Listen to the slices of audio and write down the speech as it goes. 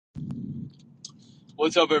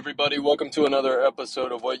What's up, everybody? Welcome to another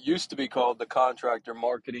episode of what used to be called the Contractor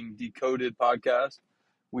Marketing Decoded podcast.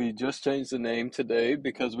 We just changed the name today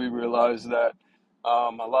because we realized that a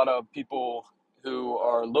lot of people who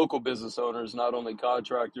are local business owners, not only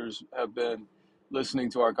contractors, have been listening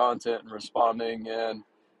to our content and responding and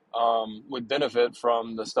would benefit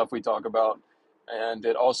from the stuff we talk about. And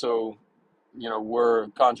it also, we're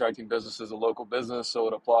contracting business as a local business, so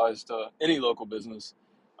it applies to any local business.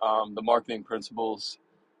 The marketing principles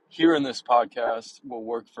here in this podcast will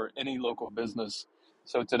work for any local business.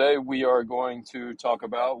 So today we are going to talk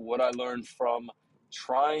about what I learned from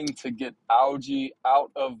trying to get algae out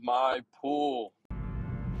of my pool.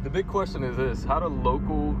 The big question is this: how do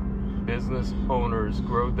local business owners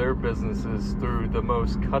grow their businesses through the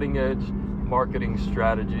most cutting edge marketing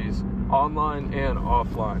strategies, online and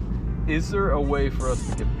offline? Is there a way for us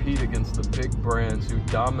to compete against the big brands who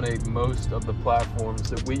dominate most of the platforms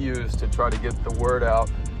that we use to try to get the word out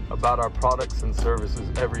about our products and services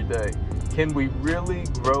every day? Can we really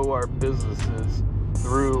grow our businesses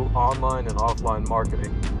through online and offline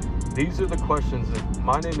marketing? These are the questions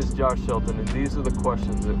my name is Josh Shelton, and these are the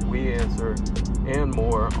questions that we answer and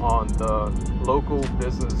more on the Local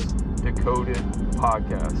Business Decoded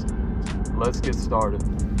podcast. Let's get started.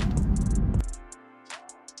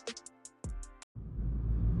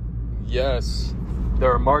 Yes,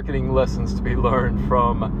 there are marketing lessons to be learned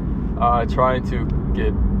from trying to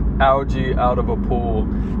get algae out of a pool.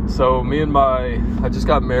 So I just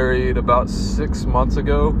got married about 6 months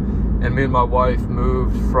ago, and me and my wife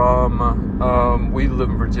moved from, we live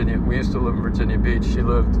in Virginia. We used to live in Virginia Beach. She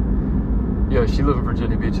lived in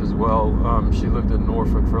Virginia Beach as well. She lived in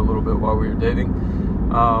Norfolk for a little bit while we were dating.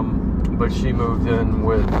 But she moved in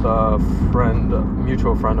with a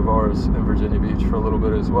mutual friend of ours in Virginia Beach for a little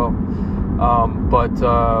bit as well. But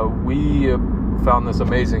we found this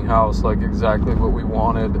amazing house, like exactly what we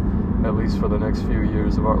wanted, at least for the next few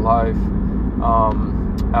years of our life,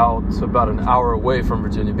 out about an hour away from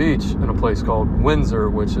Virginia Beach in a place called Windsor,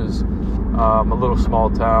 which is a little small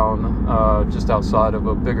town just outside of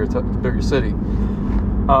a bigger city.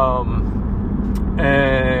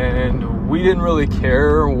 And we didn't really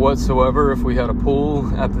care whatsoever if we had a pool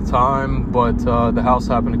at the time, but the house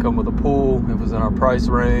happened to come with a pool. It was in our price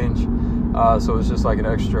range, so it was just like an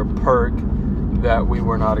extra perk that we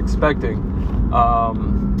were not expecting.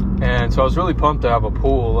 And so I was really pumped to have a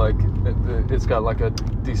pool. Like it's got like a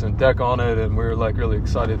decent deck on it, and we were like really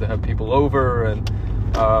excited to have people over. And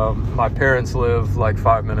my parents live like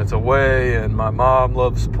 5 minutes away, and my mom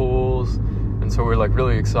loves pools. And so we're like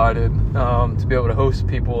really excited to be able to host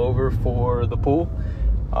people over for the pool.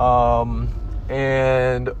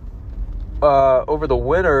 And over the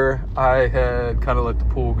winter, I had kind of let the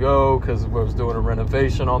pool go because I was doing a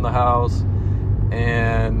renovation on the house,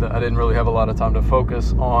 and I didn't really have a lot of time to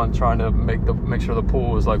focus on trying to make sure the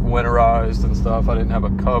pool was like winterized and stuff. I didn't have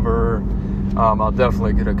a cover. I'll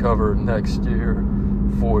definitely get a cover next year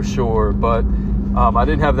for sure, but I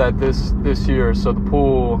didn't have that this year. So the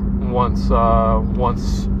pool, once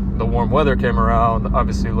the warm weather came around,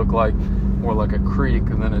 obviously looked like more like a creek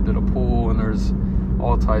than it did a pool, and there's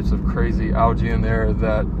all types of crazy algae in there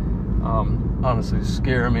that honestly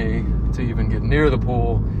scare me to even get near the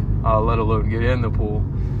pool, let alone get in the pool.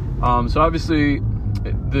 So obviously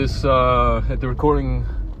this at the recording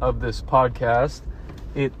of this podcast,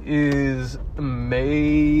 it is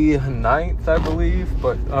May 9th, I believe,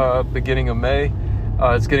 but beginning of May.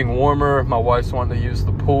 It's getting warmer. My wife's wanting to use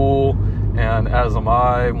the pool, and as am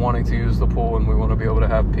I, wanting to use the pool, and we want to be able to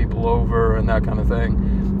have people over and that kind of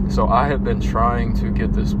thing. So I have been trying to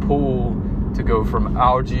get this pool to go from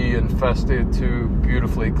algae infested to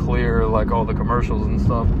beautifully clear, like all the commercials and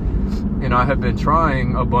stuff. And I have been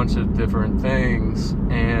trying a bunch of different things,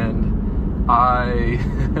 and I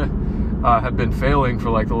have been failing for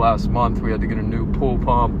like the last month. We had to get a new pool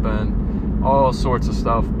pump and all sorts of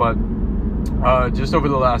stuff, but just over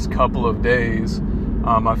the last couple of days,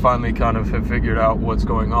 I finally kind of have figured out what's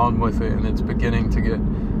going on with it, and it's beginning to get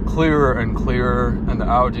clearer and clearer, and the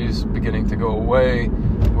algae's beginning to go away.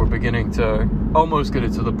 We're beginning to almost get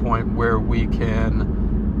it to the point where we can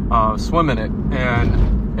swim in it.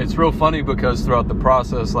 And it's real funny because throughout the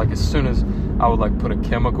process, like as soon as I would like put a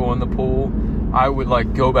chemical in the pool, I would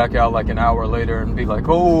like go back out like an hour later and be like,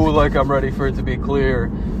 oh, like I'm ready for it to be clear,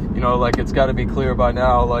 like it's got to be clear by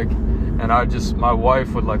now, like. And my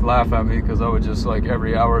wife would like laugh at me because I would just like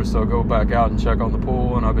every hour or so go back out and check on the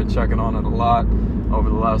pool, and I've been checking on it a lot over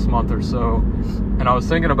the last month or so. And I was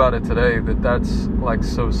thinking about it today, that's like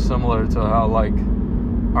so similar to how like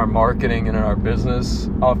our marketing and our business,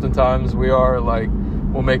 oftentimes we are like,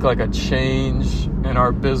 we'll make like a change in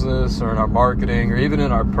our business or in our marketing or even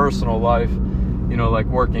in our personal life, you know, like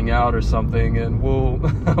working out or something, and we'll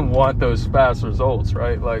want those fast results,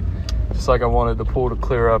 right? Like, just like I wanted the pool to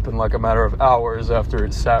clear up in like a matter of hours after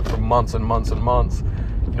it sat for months and months and months,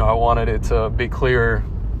 you know, I wanted it to be clear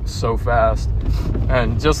so fast.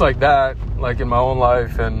 And just like that, like in my own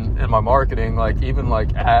life and in my marketing, like even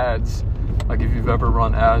like ads, like if you've ever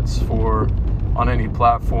run ads on any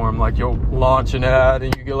platform, like you'll launch an ad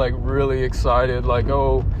and you get like really excited, like,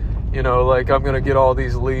 oh, you know, like I'm going to get all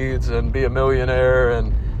these leads and be a millionaire,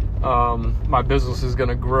 and my business is going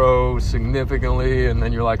to grow significantly. And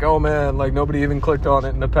then you're like, oh man, like nobody even clicked on it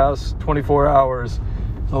in the past 24 hours.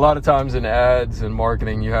 A lot of times in ads and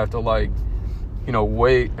marketing, you have to like, you know,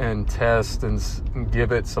 wait and test and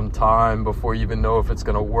give it some time before you even know if it's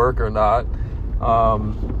going to work or not.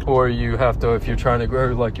 Or you have to, if you're trying to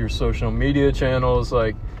grow like your social media channels,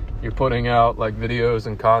 like you're putting out like videos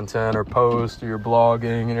and content or posts, or you're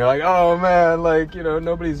blogging, and you're like, oh man, like, you know,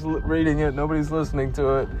 nobody's reading it, nobody's listening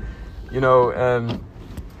to it, you know. And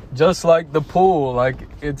just like the pool, like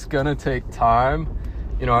it's gonna take time.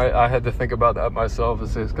 You know, I had to think about that myself.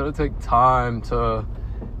 It's gonna take time to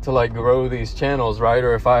like grow these channels, right?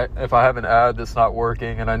 Or if I have an ad that's not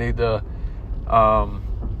working and I need to,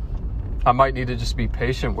 I might need to just be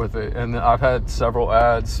patient with it. And I've had several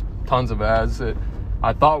ads, tons of ads that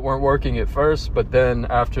I thought weren't working at first, but then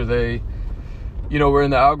after they, you know, were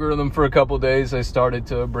in the algorithm for a couple of days, they started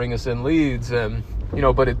to bring us in leads. And, you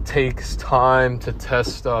know, but it takes time to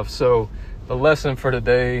test stuff. So the lesson for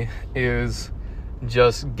today is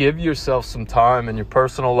just give yourself some time in your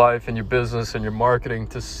personal life and your business and your marketing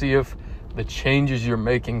to see if the changes you're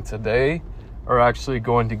making today are actually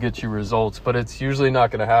going to get you results. But it's usually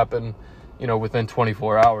not going to happen, you know, within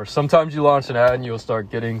 24 hours. Sometimes you launch an ad and you'll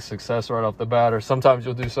start getting success right off the bat, or sometimes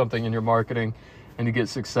you'll do something in your marketing and you get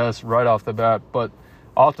success right off the bat. But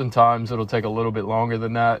oftentimes it'll take a little bit longer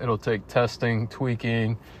than that. It'll take testing,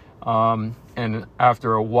 tweaking, and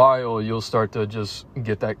after a while, you'll start to just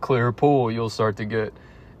get that clear pool. You'll start to get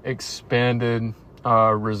expanded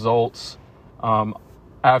results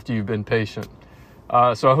after you've been patient.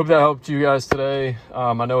 So I hope that helped you guys today.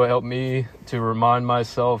 I know it helped me to remind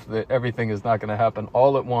myself that everything is not going to happen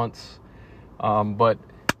all at once, but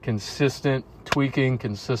consistent tweaking,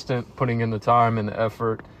 consistent putting in the time and the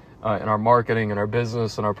effort in our marketing and our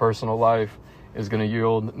business and our personal life is going to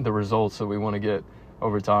yield the results that we want to get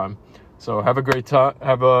over time. So have a great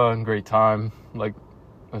time. Like,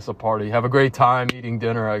 it's a party. Have a great time eating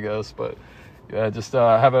dinner, I guess. But yeah, just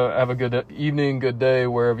have a good evening, good day,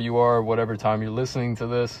 wherever you are, whatever time you're listening to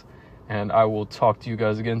this. And I will talk to you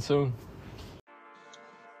guys again soon.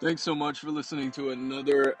 Thanks so much for listening to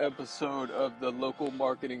another episode of the Local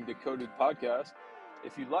Marketing Decoded podcast.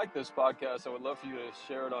 If you like this podcast, I would love for you to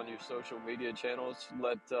share it on your social media channels.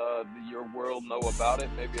 Let your world know about it.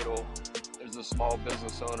 Maybe there's a small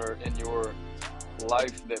business owner in your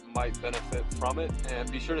life that might benefit from it.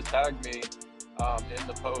 And be sure to tag me in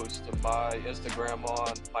the post to my Instagram.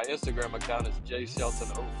 My Instagram account is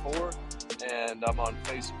jshelton04, and I'm on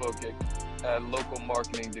Facebook at Local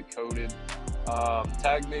Marketing Decoded.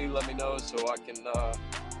 Tag me, let me know so I can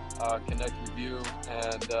connect with you,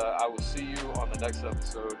 and I will see you on the next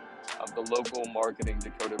episode of the Local Marketing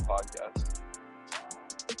Decoded podcast.